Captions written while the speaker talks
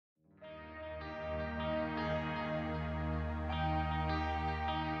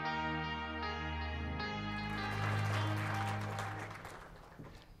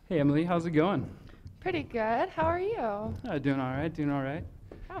Hey Emily, how's it going? Pretty good. How are you? Doing all right, doing all right.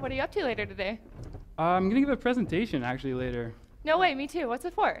 Oh, what are you up to later today? I'm gonna give a presentation actually later. No way, me too. What's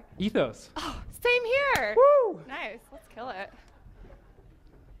it for? Ethos. Oh, same here. Woo! Nice. Let's kill it.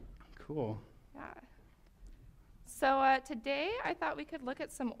 Cool. Yeah. So today I thought we could look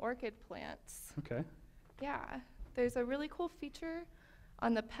at some orchid plants. Okay. Yeah. There's a really cool feature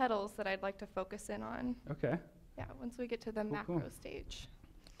on the petals that I'd like to focus in on. Okay. Yeah, once we get to the macro Cool. stage.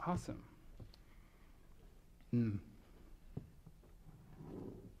 Awesome. Hmm.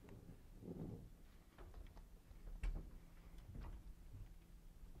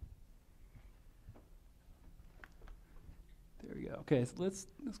 There we go. Okay, so let's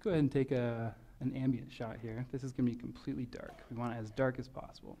go ahead and take an ambient shot here. This is gonna be completely dark. We want it as dark as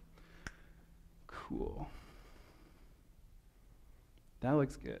possible. Cool. That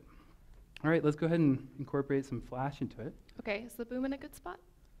looks good. All right, let's go ahead and incorporate some flash into it. Okay, is the boom in a good spot?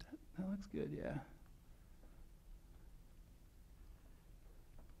 That looks good, yeah.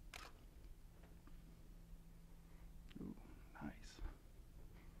 Ooh, nice.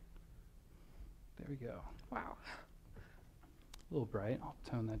 There we go. Wow. A little bright. I'll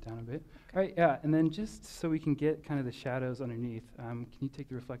tone that down a bit. All right, yeah, and then just so we can get kind of the shadows underneath, can you take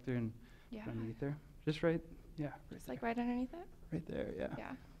the reflector and Yeah. put underneath there? Just right, yeah, right Just there. like right underneath it? Right there, yeah.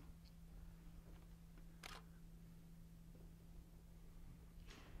 Yeah.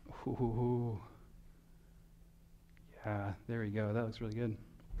 Ooh. Yeah, there we go. That looks really good.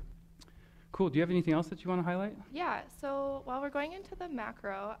 Cool. Do you have anything else that you want to highlight? Yeah, so while we're going into the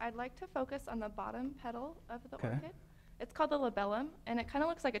macro, I'd like to focus on the bottom petal of the Okay. orchid. It's called the labellum, and it kind of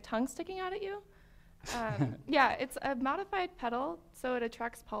looks like a tongue sticking out at you. Yeah, it's a modified petal, so it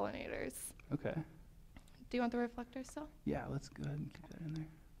attracts pollinators. Okay. Do you want the reflector still? Yeah, let's go ahead and keep that in there.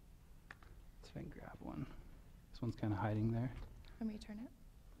 Let's see if I can grab one. This one's kind of hiding there. Let me turn it.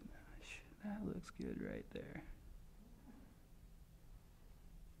 That looks good right there.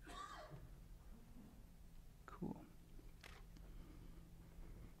 Cool.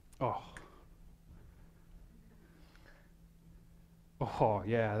 Oh. Oh,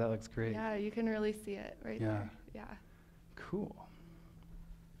 yeah, that looks great. Yeah, you can really see it right Yeah. there. Yeah. Cool.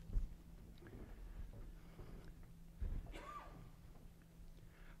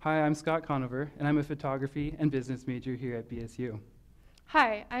 Hi, I'm Scott Conover, and I'm a photography and business major here at BSU.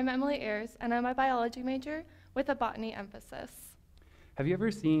 Hi, I'm Emilee Ayers, and I'm a biology major with a botany emphasis. Have you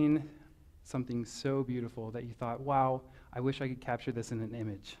ever seen something so beautiful that you thought, wow, I wish I could capture this in an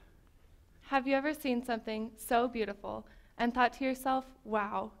image? Have you ever seen something so beautiful and thought to yourself,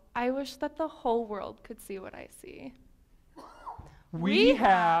 wow, I wish that the whole world could see what I see? We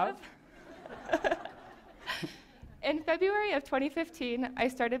have. In February of 2015, I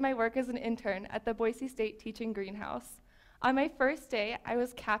started my work as an intern at the Boise State Teaching Greenhouse. On my first day, I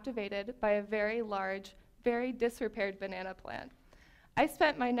was captivated by a very large, very disrepaired banana plant. I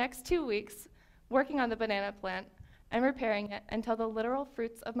spent my next 2 weeks working on the banana plant and repairing it until the literal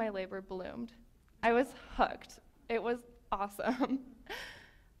fruits of my labor bloomed. I was hooked. It was awesome.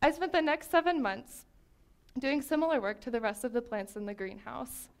 I spent the next 7 months doing similar work to the rest of the plants in the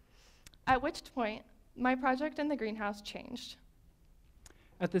greenhouse, at which point my project in the greenhouse changed.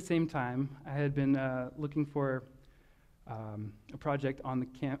 At the same time, I had been looking for a project on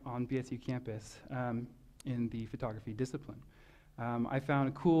on BSU campus in the photography discipline. I found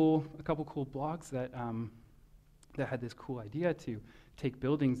a couple cool blogs that had this cool idea to take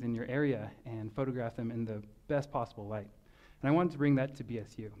buildings in your area and photograph them in the best possible light. And I wanted to bring that to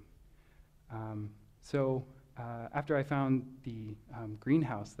BSU. So after I found the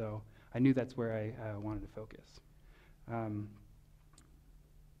greenhouse, though, I knew that's where I wanted to focus.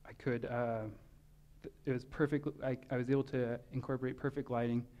 It was perfect. I was able to incorporate perfect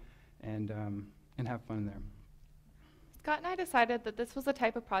lighting and have fun there. Scott and I decided that this was the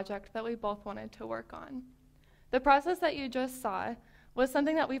type of project that we both wanted to work on. The process that you just saw was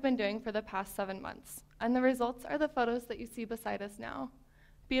something that we've been doing for the past 7 months, and the results are the photos that you see beside us now.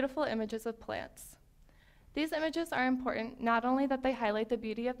 Beautiful images of plants. These images are important not only that they highlight the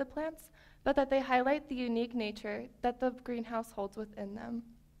beauty of the plants, but that they highlight the unique nature that the greenhouse holds within them.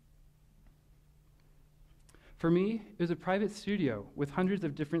 For me, it was a private studio with hundreds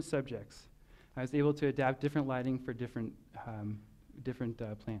of different subjects. I was able to adapt different lighting for different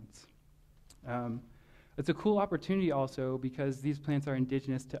plants. It's a cool opportunity also because these plants are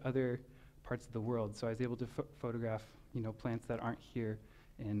indigenous to other parts of the world. So I was able to photograph, plants that aren't here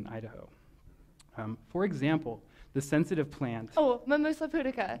in Idaho. For example, the sensitive plant. Oh, Mimosa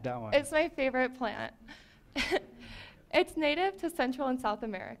pudica. That one. It's my favorite plant. It's native to Central and South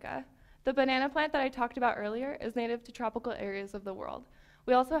America. The banana plant that I talked about earlier is native to tropical areas of the world.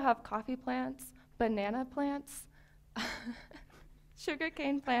 We also have coffee plants, banana plants,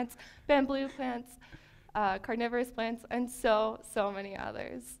 sugarcane plants, bamboo plants, carnivorous plants, and so many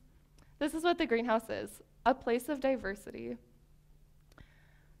others. This is what the greenhouse is, a place of diversity.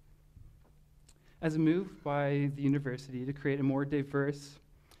 As a move by the university to create a more diverse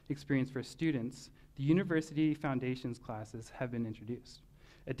experience for students, the University Foundations classes have been introduced.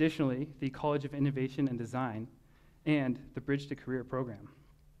 Additionally, the College of Innovation and Design and the Bridge to Career program.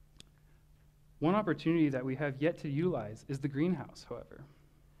 One opportunity that we have yet to utilize is the greenhouse, however.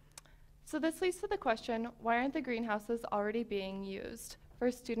 So this leads to the question, why aren't the greenhouses already being used for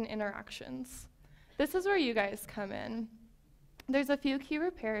student interactions? This is where you guys come in. There's a few key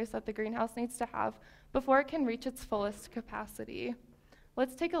repairs that the greenhouse needs to have before it can reach its fullest capacity.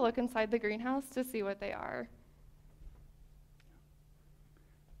 Let's take a look inside the greenhouse to see what they are.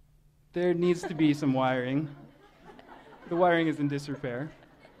 There needs to be some wiring. The wiring is in disrepair.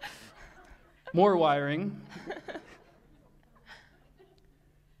 More wiring.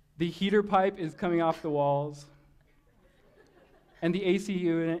 The heater pipe is coming off the walls. And the AC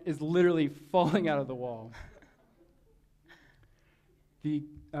unit is literally falling out of the wall. The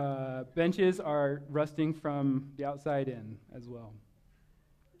benches are rusting from the outside in as well.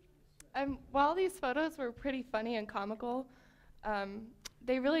 While these photos were pretty funny and comical,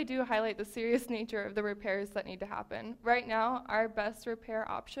 they really do highlight the serious nature of the repairs that need to happen. Right now, our best repair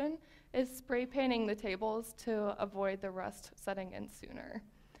option is spray painting the tables to avoid the rust setting in sooner.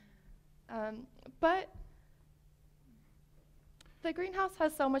 But the greenhouse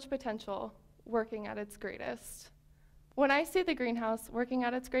has so much potential working at its greatest. When I see the greenhouse working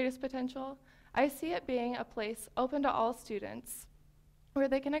at its greatest potential, I see it being a place open to all students, where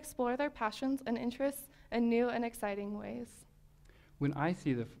they can explore their passions and interests in new and exciting ways. When I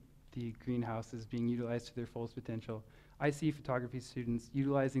see the greenhouses being utilized to their fullest potential, I see photography students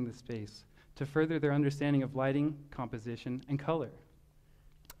utilizing the space to further their understanding of lighting, composition, and color.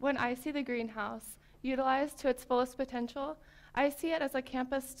 When I see the greenhouse utilized to its fullest potential, I see it as a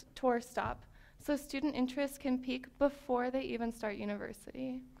campus tour stop, so student interest can peak before they even start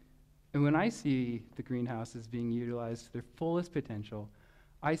university. And when I see the greenhouses being utilized to their fullest potential,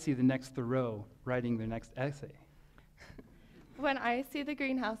 I see the next Thoreau writing their next essay. When I see the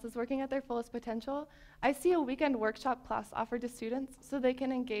greenhouses working at their fullest potential, I see a weekend workshop class offered to students so they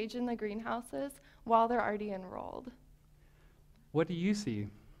can engage in the greenhouses while they're already enrolled. What do you see?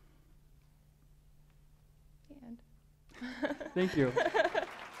 And Thank you.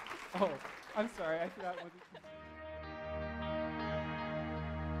 Oh, I'm sorry, I forgot what